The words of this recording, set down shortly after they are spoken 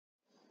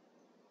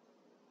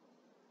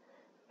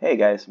Hey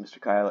guys,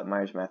 Mr. Kyle at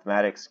Myers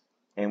Mathematics,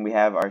 and we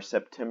have our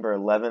September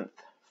 11th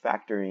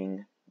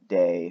factoring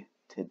day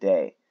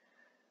today.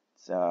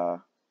 It's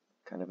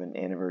kind of an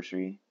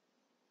anniversary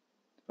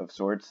of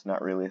sorts,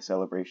 not really a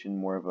celebration,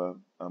 more of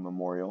a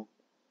memorial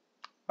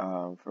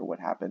for what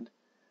happened.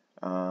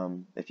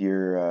 If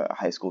you're a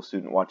high school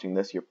student watching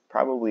this, you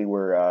probably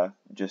were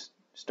just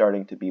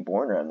starting to be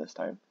born around this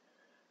time.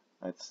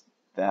 That's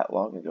that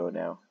long ago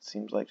now. It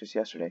seems like just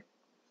yesterday.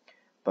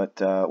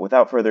 But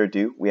without further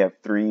ado, we have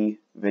 3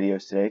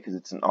 videos today because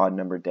it's an odd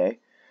numbered day.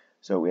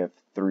 So we have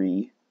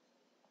three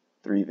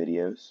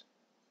videos,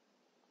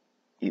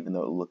 even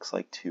though it looks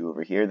like 2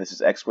 over here. This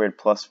is x squared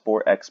plus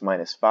 4x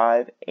minus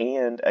 5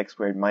 and x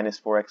squared minus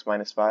 4x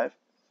minus 5,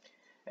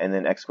 and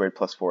then x squared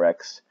plus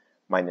 4x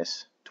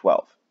minus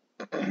 12.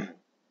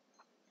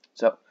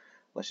 So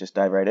let's just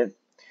dive right in.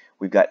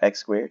 We've got x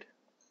squared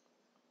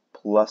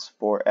plus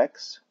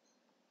 4x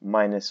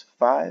minus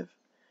 5.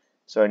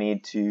 So I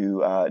need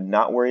to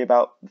not worry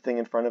about the thing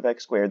in front of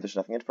x squared. There's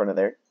nothing in front of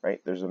there,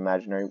 right? There's an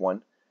imaginary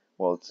 1.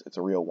 Well, it's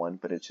a real 1,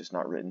 but it's just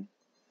not written.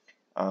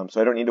 So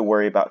I don't need to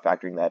worry about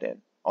factoring that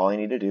in. All I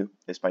need to do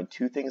is find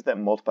 2 things that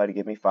multiply to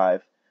give me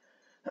 5,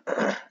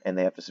 and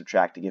they have to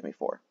subtract to give me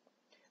 4.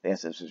 They have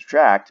to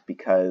subtract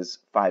because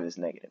 5 is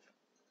negative.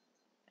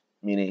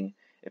 Meaning,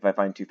 if I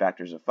find 2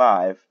 factors of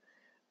 5,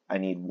 I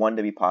need 1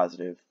 to be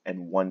positive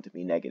and 1 to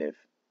be negative,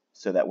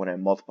 so that when I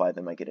multiply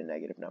them, I get a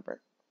negative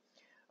number.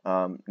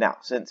 Now,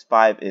 since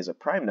 5 is a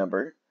prime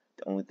number,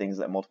 the only things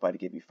that multiply to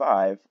give you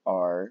 5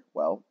 are,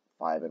 well,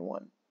 5 and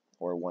 1,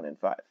 or 1 and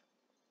 5.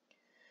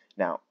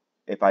 Now,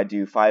 if I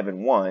do 5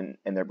 and 1,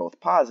 and they're both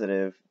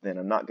positive, then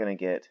I'm not going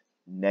to get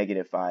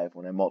negative 5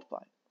 when I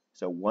multiply.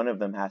 So one of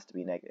them has to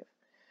be negative.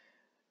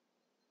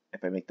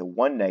 If I make the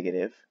 1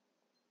 negative,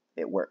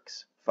 it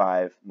works.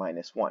 5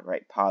 minus 1,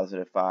 right?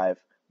 Positive 5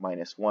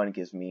 minus 1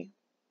 gives me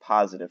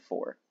positive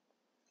 4.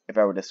 If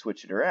I were to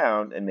switch it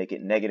around and make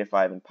it negative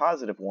 5 and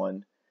positive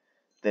 1,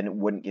 then it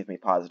wouldn't give me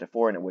positive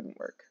 4 and it wouldn't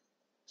work.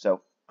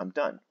 So I'm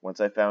done. Once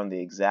I found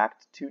the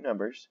exact 2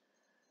 numbers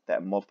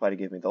that multiply to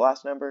give me the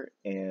last number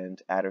and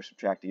add or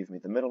subtract to give me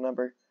the middle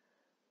number,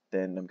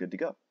 then I'm good to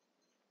go.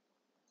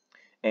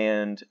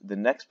 And the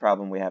next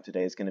problem we have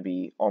today is going to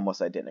be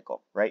almost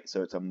identical, right?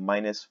 So it's a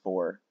minus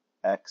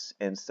 4x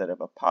instead of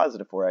a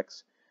positive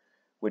 4x,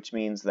 which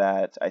means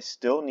that I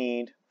still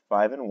need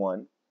 5 and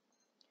 1,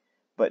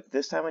 but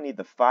this time I need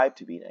the 5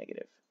 to be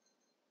negative,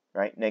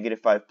 right?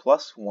 Negative 5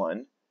 plus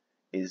 1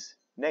 is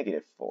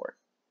negative 4,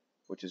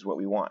 which is what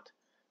we want.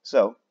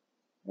 So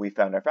we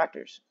found our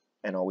factors,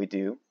 and all we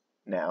do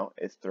now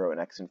is throw an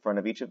x in front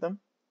of each of them,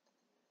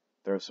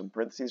 throw some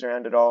parentheses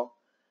around it all,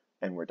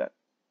 and we're done.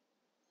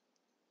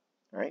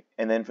 All right,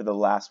 and then for the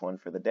last one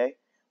for the day,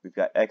 we've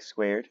got x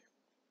squared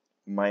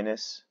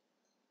minus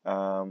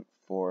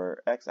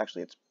 4x.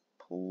 Actually, it's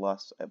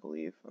plus, I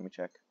believe. Let me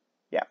check.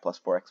 Yeah, plus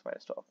 4x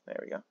minus 12. There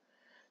we go.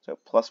 So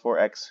plus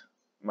 4x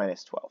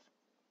minus 12.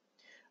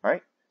 All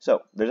right.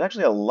 So there's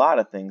actually a lot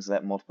of things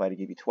that multiply to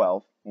give you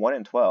 12. 1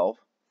 and 12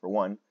 for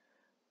 1,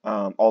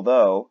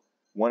 although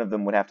one of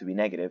them would have to be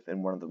negative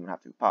and one of them would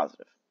have to be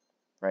positive,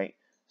 right?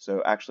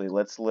 So actually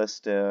let's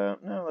list,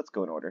 no, let's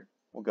go in order.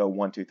 We'll go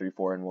 1, 2, 3,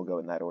 4, and we'll go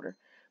in that order.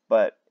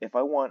 But if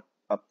I want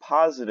a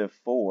positive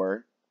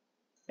 4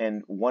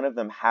 and one of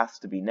them has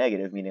to be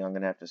negative, meaning I'm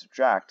going to have to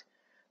subtract,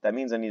 that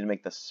means I need to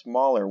make the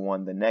smaller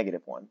one the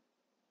negative one.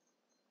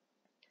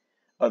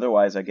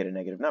 Otherwise, I get a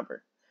negative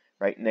number.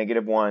 Right,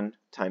 negative 1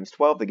 times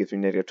 12, that gives me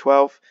negative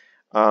 12.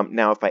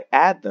 Now, if I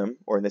add them,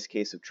 or in this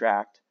case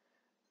subtract,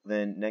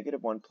 then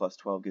negative 1 plus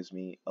 12 gives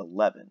me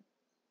 11,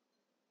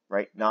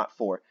 right? Not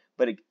 4,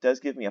 but it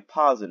does give me a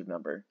positive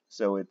number,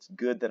 so it's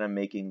good that I'm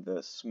making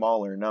the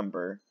smaller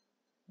number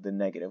the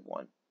negative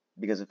one.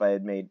 Because if I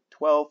had made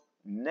 12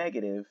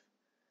 negative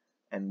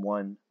and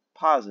 1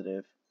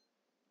 positive,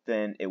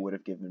 then it would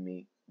have given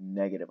me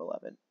negative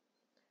 11,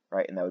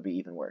 right? And that would be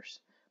even worse.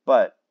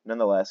 But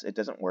nonetheless, it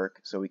doesn't work,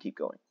 so we keep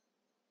going.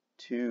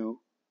 2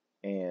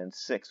 and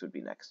 6 would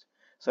be next.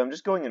 So I'm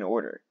just going in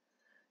order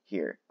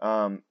here.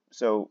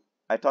 So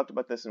I talked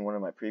about this in one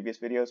of my previous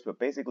videos, but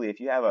basically if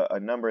you have a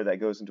number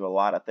that goes into a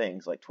lot of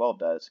things like 12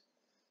 does,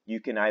 you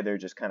can either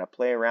just kind of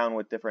play around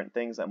with different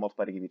things that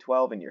multiply to give you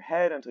 12 in your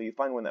head until you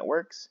find one that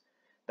works.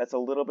 That's a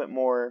little bit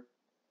more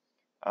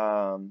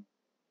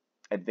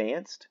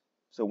advanced.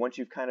 So once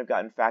you've kind of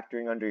gotten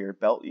factoring under your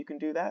belt, you can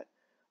do that.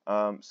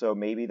 So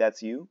maybe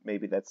that's you,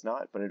 maybe that's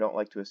not, but I don't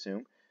like to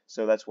assume.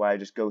 So that's why I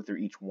just go through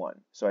each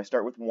one. So I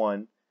start with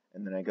 1,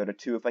 and then I go to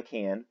 2 if I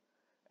can,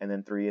 and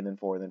then 3, and then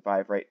 4, and then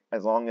 5, right?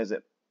 As long as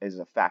it is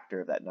a factor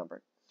of that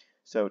number.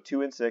 So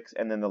 2 and 6,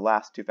 and then the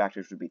last 2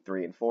 factors would be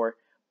 3 and 4,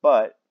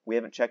 but we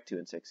haven't checked 2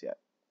 and 6 yet.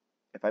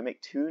 If I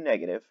make 2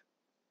 negative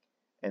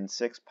and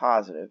 6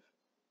 positive,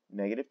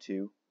 negative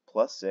 2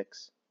 plus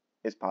 6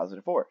 is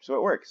positive 4. So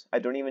it works. I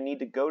don't even need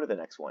to go to the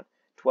next one.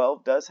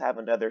 12 does have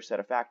another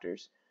set of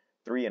factors,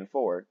 3 and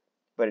 4,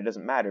 but it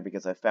doesn't matter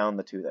because I found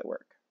the 2 that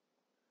work.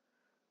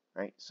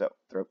 Right, so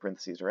throw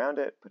parentheses around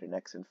it, put an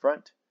x in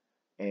front,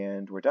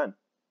 and we're done.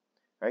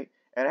 Right,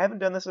 and I haven't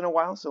done this in a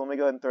while, so let me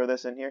go ahead and throw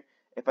this in here.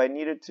 If I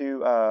needed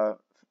to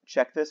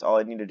check this, all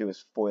I need to do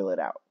is FOIL it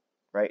out,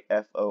 right?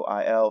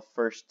 FOIL,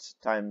 firsts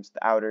times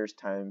the outers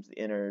times the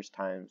inners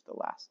times the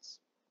lasts.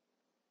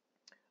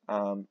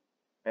 And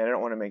I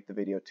don't want to make the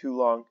video too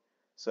long,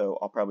 so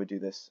I'll probably do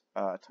this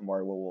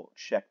tomorrow where we'll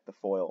check the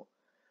FOIL,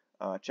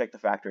 check the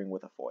factoring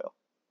with a FOIL,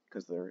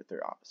 because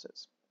they're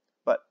opposites.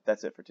 But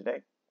that's it for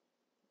today,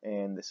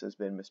 and this has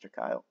been Mr.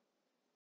 Kyle.